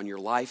God upon your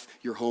life,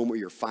 your home, or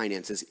your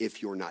finances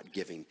if you're not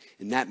giving.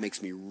 And that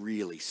makes me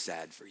really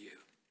sad for you.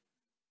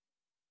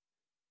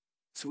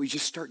 So we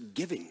just start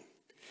giving.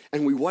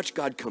 And we watch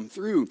God come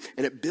through,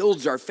 and it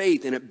builds our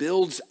faith, and it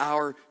builds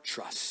our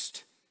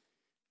trust.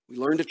 We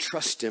learn to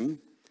trust him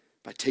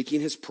by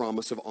taking his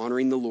promise of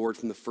honoring the Lord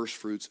from the first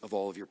fruits of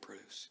all of your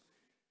produce.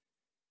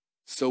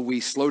 So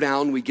we slow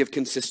down, we give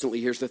consistently.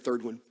 Here's the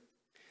third one.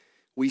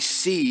 We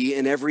see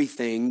in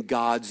everything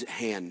God's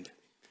hand.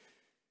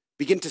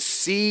 Begin to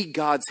see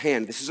God's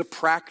hand. This is a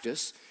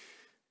practice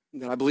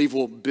that I believe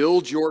will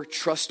build your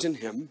trust in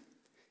him.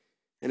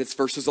 And it's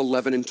verses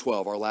 11 and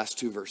 12, our last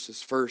two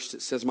verses. First,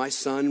 it says, "My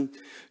son,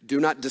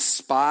 do not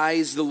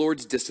despise the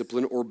Lord's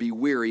discipline or be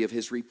weary of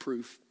his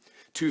reproof."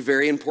 Two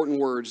very important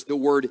words. The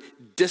word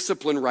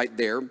discipline right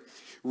there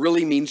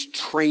really means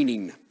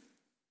training.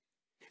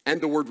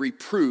 And the word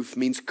reproof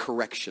means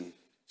correction.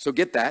 So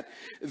get that.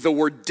 The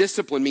word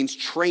discipline means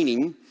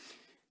training.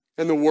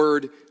 And the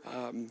word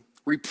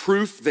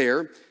reproof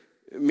there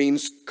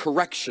means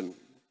correction.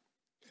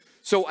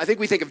 So I think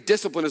we think of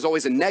discipline as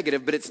always a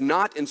negative, but it's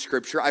not in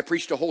Scripture. I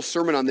preached a whole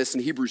sermon on this in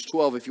Hebrews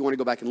 12 if you want to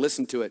go back and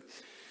listen to it.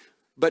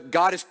 But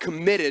God is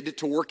committed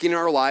to working in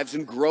our lives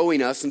and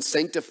growing us and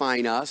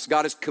sanctifying us.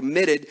 God is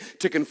committed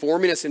to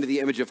conforming us into the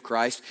image of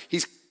Christ.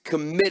 He's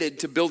committed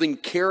to building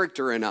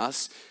character in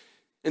us.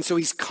 And so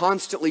he's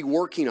constantly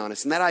working on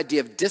us. And that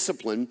idea of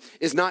discipline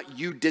is not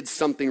you did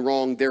something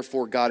wrong,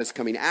 therefore God is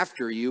coming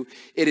after you.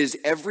 It is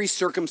every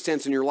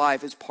circumstance in your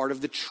life is part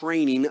of the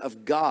training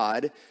of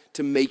God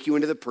to make you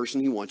into the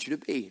person he wants you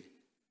to be.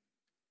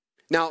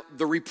 Now,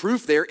 the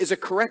reproof there is a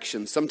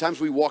correction.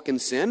 Sometimes we walk in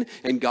sin,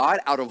 and God,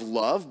 out of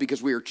love,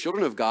 because we are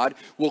children of God,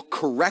 will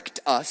correct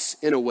us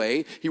in a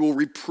way. He will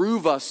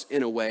reprove us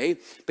in a way.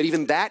 But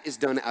even that is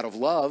done out of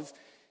love.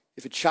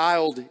 If a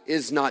child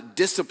is not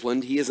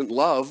disciplined, he isn't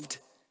loved.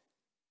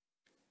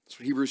 That's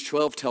what Hebrews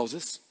 12 tells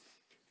us.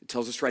 It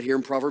tells us right here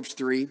in Proverbs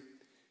 3.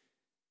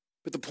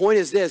 But the point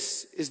is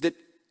this, is that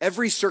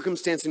every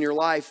circumstance in your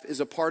life is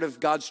a part of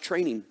God's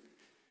training.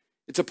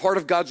 It's a part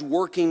of God's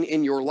working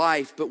in your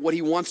life. But what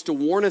he wants to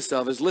warn us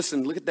of is,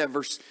 listen, look at that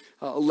verse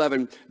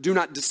 11. Do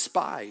not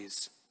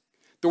despise.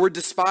 The word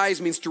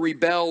despise means to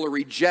rebel or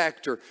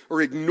reject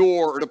or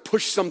ignore or to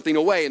push something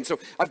away. And so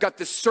I've got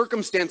this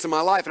circumstance in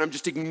my life and I'm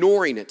just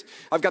ignoring it.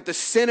 I've got this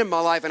sin in my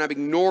life and I'm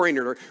ignoring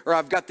it. Or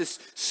I've got this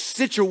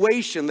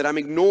situation that I'm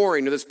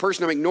ignoring or this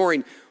person I'm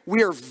ignoring.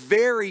 We are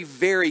very,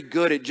 very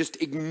good at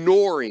just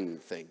ignoring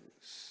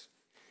things.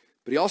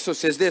 But he also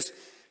says this,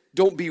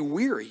 don't be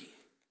weary.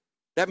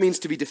 That means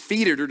to be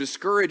defeated or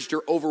discouraged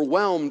or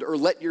overwhelmed or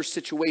let your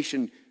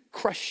situation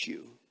crush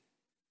you.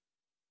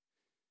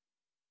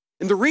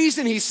 And the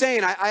reason he's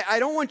saying, I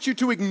don't want you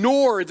to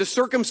ignore the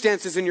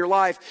circumstances in your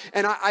life,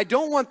 and I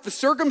don't want the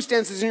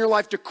circumstances in your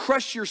life to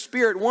crush your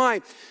spirit.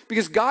 Why?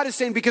 Because God is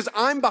saying, because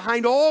I'm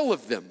behind all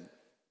of them.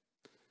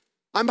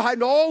 I'm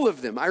behind all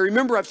of them. I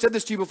remember, I've said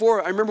this to you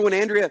before, I remember when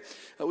Andrea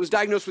was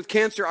diagnosed with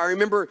cancer, I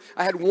remember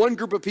I had one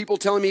group of people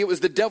telling me it was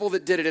the devil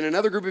that did it, and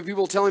another group of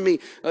people telling me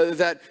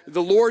that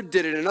the Lord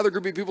did it, and another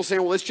group of people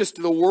saying, well, it's just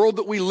the world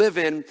that we live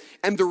in.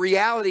 And the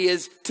reality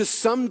is, to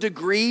some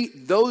degree,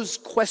 those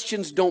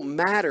questions don't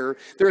matter.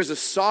 There is a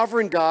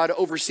sovereign God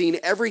overseeing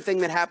everything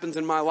that happens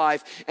in my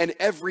life, and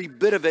every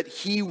bit of it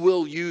he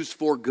will use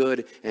for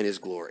good and his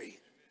glory.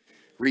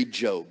 Read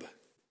Job.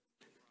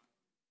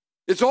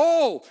 It's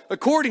all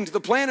according to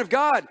the plan of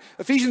God.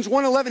 Ephesians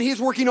 1:11, he is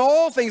working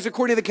all things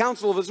according to the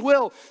counsel of his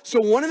will.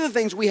 So one of the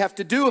things we have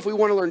to do if we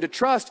want to learn to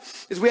trust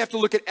is we have to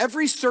look at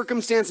every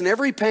circumstance and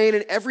every pain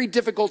and every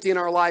difficulty in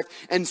our life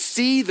and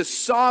see the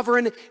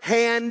sovereign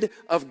hand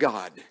of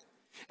God.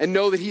 And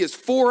know that he is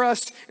for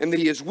us and that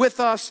he is with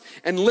us.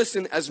 And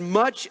listen, as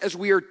much as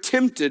we are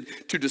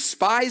tempted to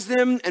despise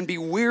them and be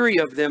weary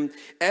of them,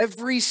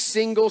 every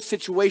single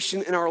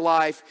situation in our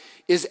life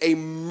is a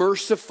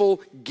merciful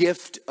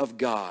gift of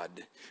God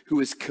who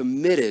is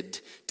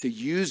committed to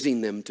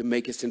using them to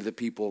make us into the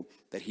people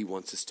that he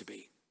wants us to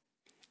be.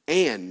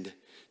 And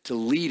to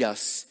lead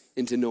us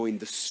into knowing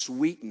the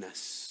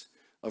sweetness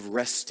of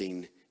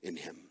resting in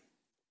him.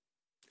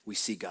 We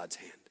see God's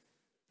hand.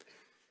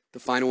 The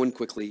final one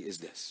quickly is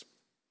this.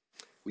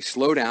 We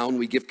slow down,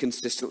 we give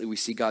consistently, we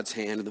see God's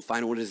hand. And the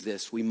final one is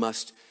this. We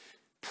must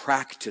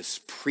practice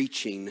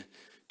preaching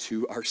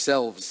to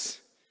ourselves.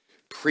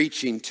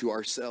 Preaching to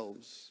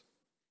ourselves.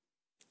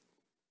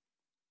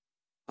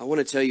 I want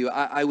to tell you,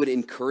 I would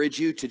encourage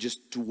you to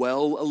just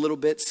dwell a little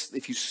bit.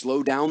 If you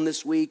slow down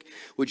this week,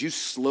 would you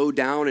slow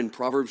down in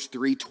Proverbs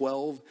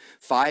 3:12?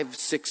 5,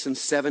 6, and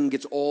 7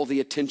 gets all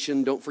the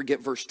attention. Don't forget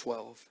verse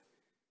 12.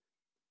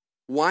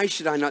 Why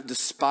should I not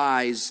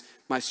despise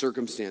my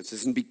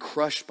circumstances and be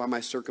crushed by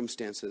my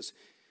circumstances?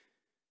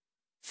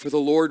 For the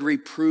Lord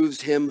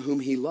reproves him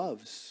whom he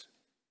loves.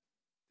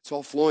 It's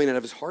all flowing out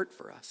of his heart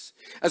for us.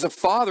 As a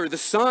father, the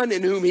son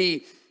in whom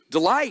he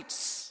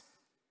delights.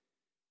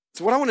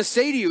 So what I want to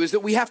say to you is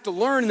that we have to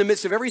learn in the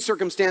midst of every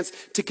circumstance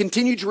to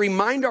continue to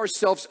remind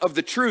ourselves of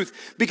the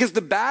truth, because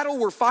the battle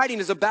we're fighting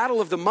is a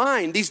battle of the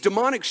mind. These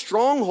demonic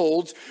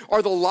strongholds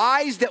are the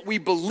lies that we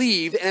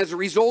believe, and as a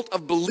result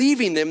of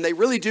believing them, they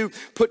really do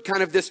put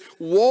kind of this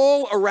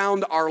wall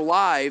around our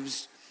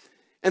lives.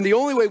 And the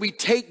only way we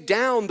take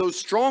down those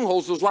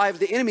strongholds, those lies of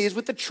the enemy, is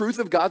with the truth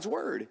of God's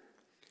word.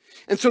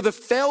 And so the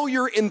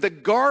failure in the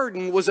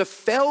garden was a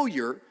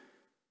failure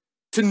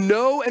to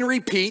know and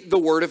repeat the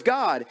word of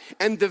God.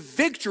 And the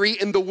victory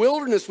in the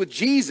wilderness with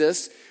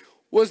Jesus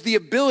was the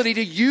ability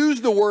to use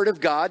the word of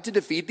God to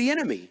defeat the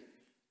enemy.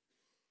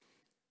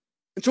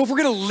 And so if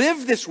we're going to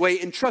live this way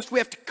in trust, we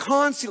have to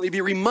constantly be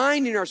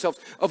reminding ourselves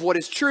of what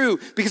is true,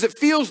 because it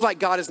feels like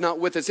God is not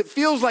with us. It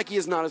feels like he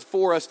is not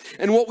for us.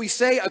 And what we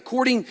say,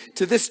 according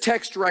to this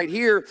text right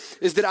here,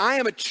 is that I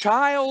am a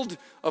child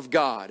of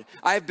God.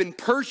 I have been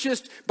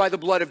purchased by the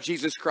blood of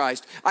Jesus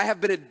Christ. I have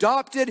been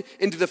adopted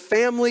into the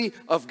family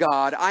of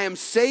God. I am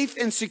safe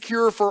and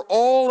secure for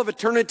all of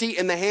eternity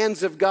in the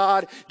hands of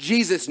God.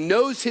 Jesus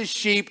knows his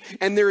sheep,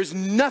 and there is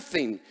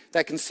nothing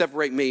that can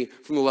separate me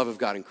from the love of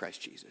God in Christ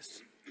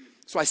Jesus.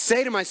 So I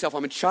say to myself,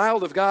 I'm a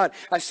child of God.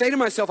 I say to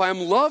myself, I am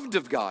loved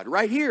of God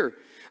right here.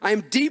 I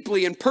am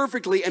deeply and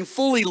perfectly and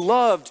fully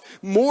loved,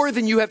 more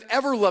than you have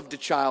ever loved a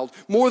child,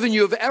 more than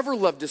you have ever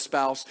loved a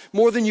spouse,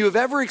 more than you have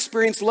ever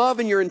experienced love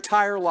in your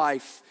entire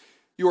life.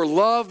 You are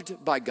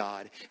loved by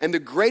God. And the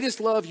greatest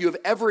love you have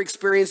ever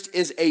experienced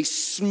is a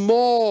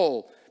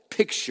small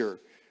picture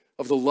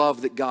of the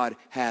love that God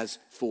has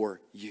for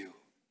you.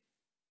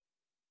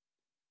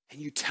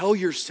 And you tell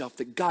yourself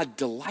that God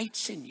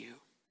delights in you.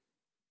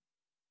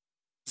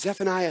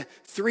 Zephaniah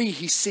 3,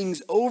 he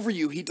sings over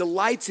you. He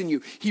delights in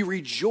you. He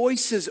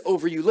rejoices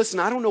over you. Listen,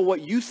 I don't know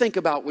what you think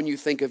about when you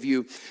think of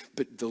you,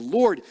 but the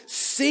Lord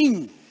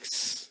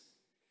sings.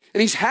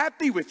 And he's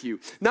happy with you.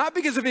 Not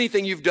because of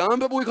anything you've done,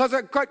 but because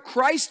of what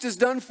Christ has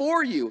done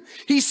for you.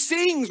 He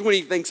sings when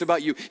he thinks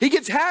about you. He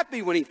gets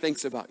happy when he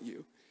thinks about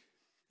you.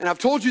 And I've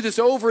told you this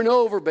over and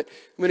over, but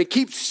I'm going to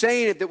keep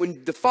saying it, that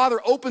when the Father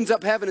opens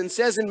up heaven and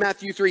says in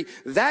Matthew 3,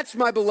 that's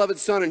my beloved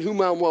Son in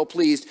whom I'm well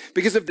pleased,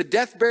 because of the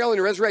death, burial,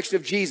 and resurrection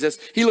of Jesus,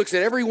 he looks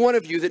at every one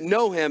of you that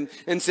know him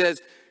and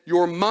says,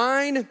 you're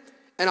mine,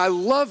 and I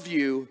love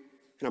you,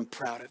 and I'm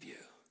proud of you.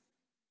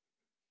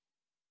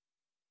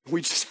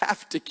 We just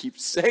have to keep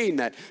saying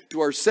that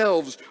to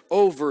ourselves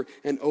over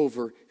and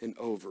over and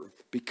over,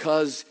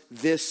 because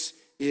this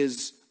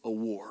is a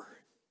war.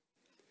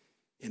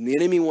 And the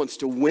enemy wants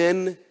to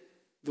win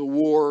the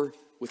war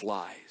with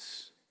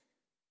lies.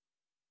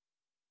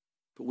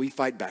 But we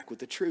fight back with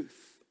the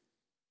truth.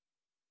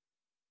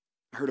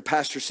 I heard a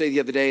pastor say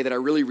the other day that I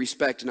really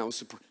respect, and I was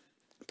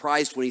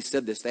surprised when he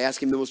said this. They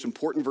asked him the most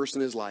important verse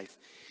in his life,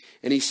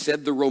 and he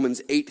said the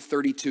Romans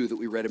 8:32 that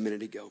we read a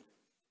minute ago.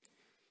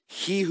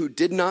 He who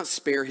did not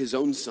spare his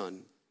own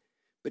son,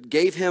 but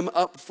gave him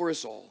up for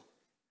us all,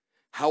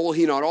 how will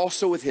he not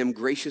also with him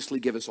graciously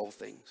give us all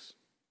things?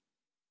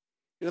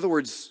 In other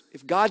words,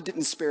 if God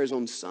didn't spare his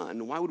own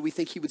son, why would we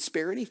think he would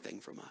spare anything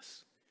from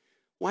us?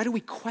 Why do we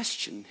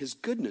question his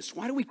goodness?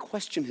 Why do we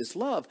question his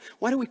love?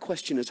 Why do we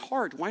question his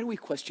heart? Why do we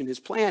question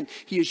his plan?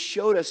 He has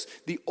showed us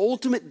the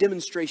ultimate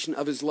demonstration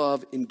of his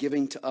love in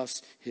giving to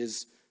us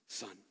his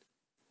son.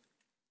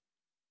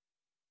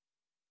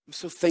 I'm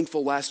so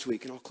thankful last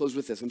week, and I'll close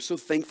with this. I'm so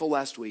thankful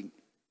last week.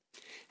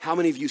 How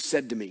many of you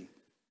said to me,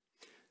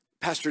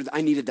 Pastor, I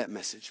needed that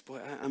message.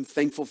 Boy, I'm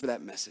thankful for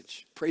that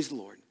message. Praise the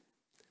Lord.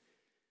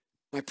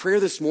 My prayer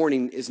this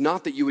morning is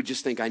not that you would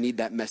just think I need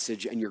that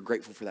message and you're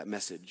grateful for that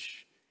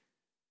message,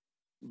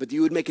 but that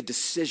you would make a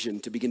decision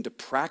to begin to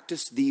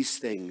practice these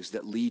things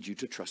that lead you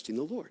to trusting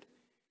the Lord.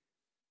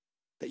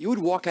 That you would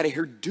walk out of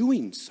here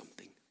doing something.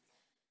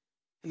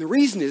 And the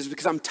reason is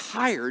because I'm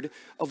tired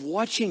of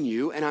watching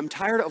you, and I'm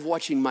tired of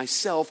watching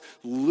myself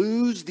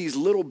lose these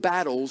little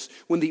battles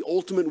when the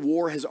ultimate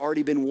war has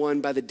already been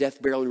won by the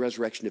death, burial, and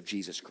resurrection of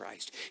Jesus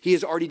Christ. He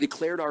has already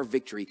declared our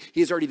victory. He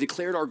has already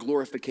declared our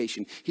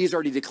glorification. He has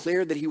already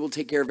declared that he will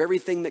take care of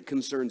everything that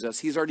concerns us.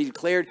 He has already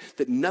declared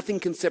that nothing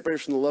can separate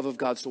us from the love of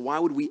God. So why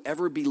would we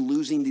ever be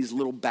losing these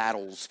little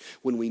battles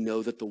when we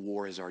know that the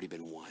war has already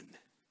been won?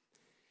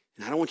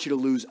 And I don't want you to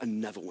lose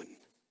another one.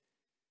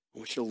 I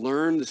want you to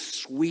learn the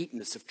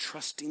sweetness of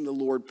trusting the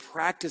Lord,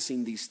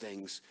 practicing these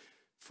things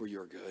for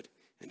your good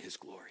and his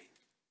glory.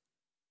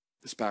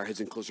 Let's bow our heads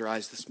and close our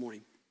eyes this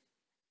morning.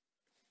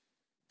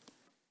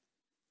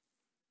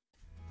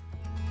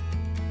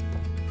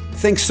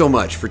 Thanks so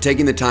much for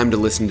taking the time to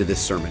listen to this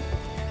sermon.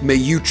 May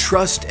you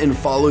trust and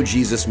follow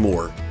Jesus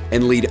more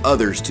and lead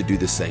others to do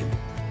the same.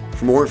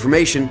 For more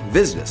information,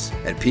 visit us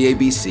at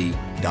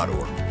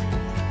pabc.org.